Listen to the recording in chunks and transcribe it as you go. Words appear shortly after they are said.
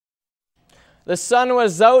The sun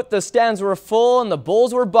was out, the stands were full, and the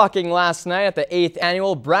bulls were bucking last night at the 8th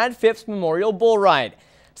annual Brad Phipps Memorial Bull Ride.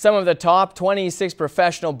 Some of the top 26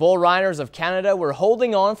 professional bull riders of Canada were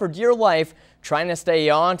holding on for dear life, trying to stay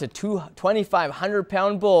on to two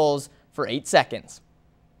 2,500-pound bulls for 8 seconds.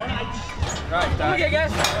 Okay,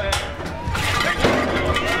 guys.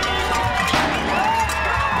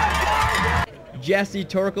 Jesse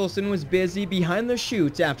Torkelson was busy behind the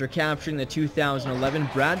chutes after capturing the 2011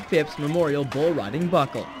 Brad Phipps Memorial Bull Riding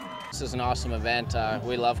Buckle. This is an awesome event.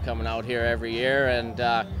 We love coming out here every year, and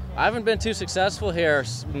I haven't been too successful here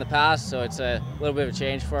in the past, so it's a little bit of a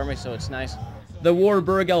change for me, so it's nice. The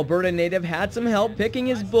Warburg, Alberta native had some help picking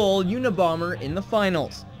his bull, Unabomber, in the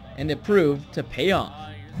finals, and it proved to pay off.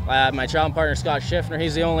 My trial partner, Scott Schiffner,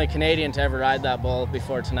 he's the only Canadian to ever ride that bull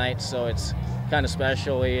before tonight, so it's kind of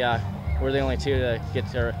special. We're the only two to get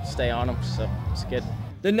to stay on him, so it's good.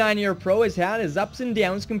 The 9-year pro has had his ups and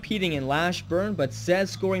downs competing in Lashburn, but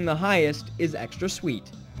says scoring the highest is extra sweet.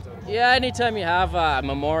 Yeah, anytime you have a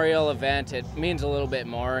memorial event, it means a little bit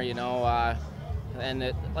more, you know,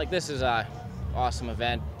 and this is an awesome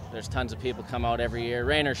event. There's tons of people come out every year,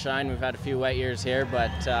 rain or shine. We've had a few wet years here,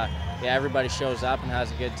 but yeah, everybody shows up and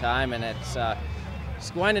has a good time, and it's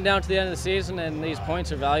winding down to the end of the season, and these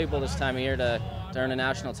points are valuable this time of year to earn a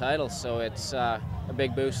national title, so it's a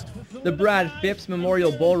big boost. The Brad Phipps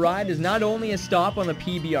Memorial Bull Ride is not only a stop on the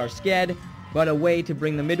PBR sked, but a way to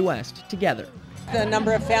bring the Midwest together. The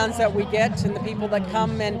number of fans that we get and the people that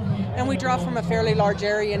come, and we draw from a fairly large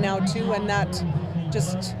area now too, and that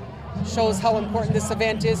just shows how important this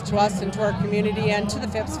event is to us and to our community and to the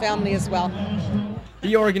Phipps family as well.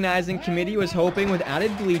 The organizing committee was hoping with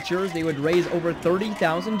added bleachers they would raise over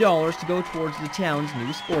 $30,000 to go towards the town's new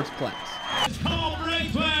sportsplex.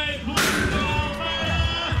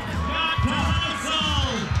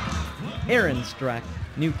 Aaron Strack,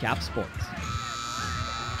 Newcap Sports.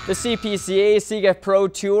 The CPCA SIGA Pro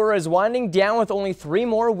Tour is winding down with only 3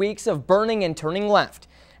 more weeks of burning and turning left.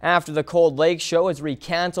 After the Cold Lake show was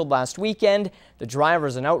recanceled last weekend, the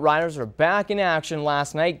drivers and outriders are back in action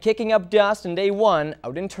last night, kicking up dust in day 1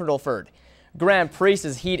 out in Turtleford. Grant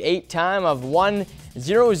Priest's Heat 8 time of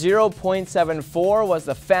 1:00.74 was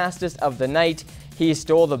the fastest of the night. He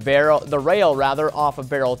stole the rail off of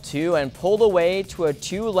barrel 2 and pulled away to a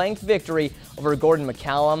 2-length victory over Gordon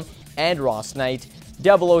McCallum and Ross Knight.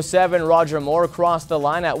 007 Roger Moore crossed the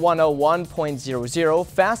line at 1:01.00,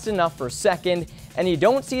 fast enough for second, and you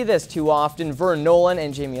don't see this too often. Vern Nolan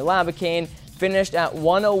and Jamie Labicane finished at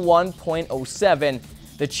 1:01.07.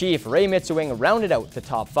 The Chief, Ray Mitswing, rounded out the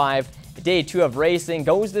top 5. Day 2 of racing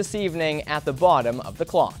goes this evening at the bottom of the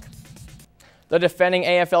clock. The defending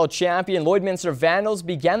AFL champion Lloydminster Vandals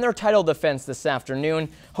began their title defense this afternoon,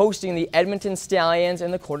 hosting the Edmonton Stallions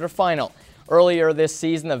in the quarterfinal. Earlier this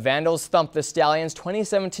season, the Vandals thumped the Stallions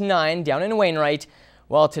 27-9 down in Wainwright.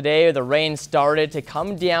 Well, today the rain started to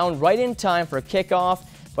come down right in time for kickoff,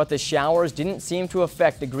 but the showers didn't seem to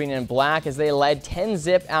affect the green and black as they led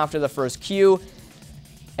 10-zip after the first cue.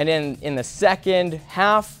 And in the second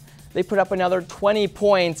half, they put up another 20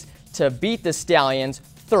 points to beat the Stallions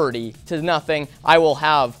 30-0. I will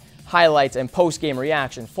have highlights and post-game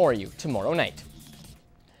reaction for you tomorrow night.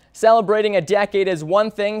 Celebrating a decade is one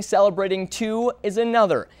thing, celebrating 2 is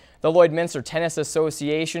another. The Lloydminster Tennis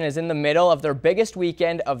Association is in the middle of their biggest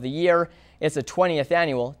weekend of the year. It's the 20th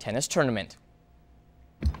annual tennis tournament.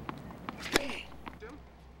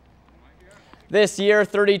 This year,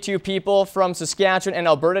 32 people from Saskatchewan and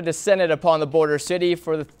Alberta descended upon the border city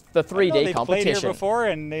for the 3-day competition. They've played here before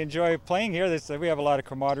and they enjoy playing here. We have a lot of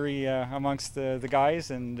camaraderie amongst the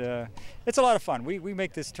guys, and it's a lot of fun. We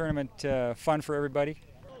make this tournament fun for everybody.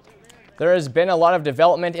 There has been a lot of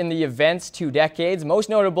development in the event's 2 decades. Most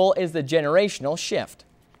notable is the generational shift.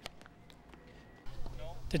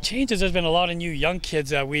 The changes, there's been a lot of new young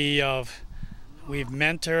kids that we've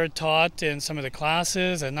mentored, taught in some of the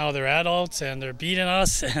classes, and now they're adults and they're beating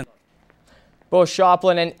us. Both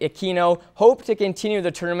Shoplin and Aquino hope to continue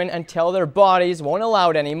the tournament until their bodies won't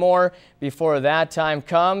allow it anymore. Before that time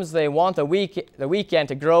comes, they want the weekend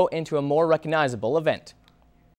to grow into a more recognizable event.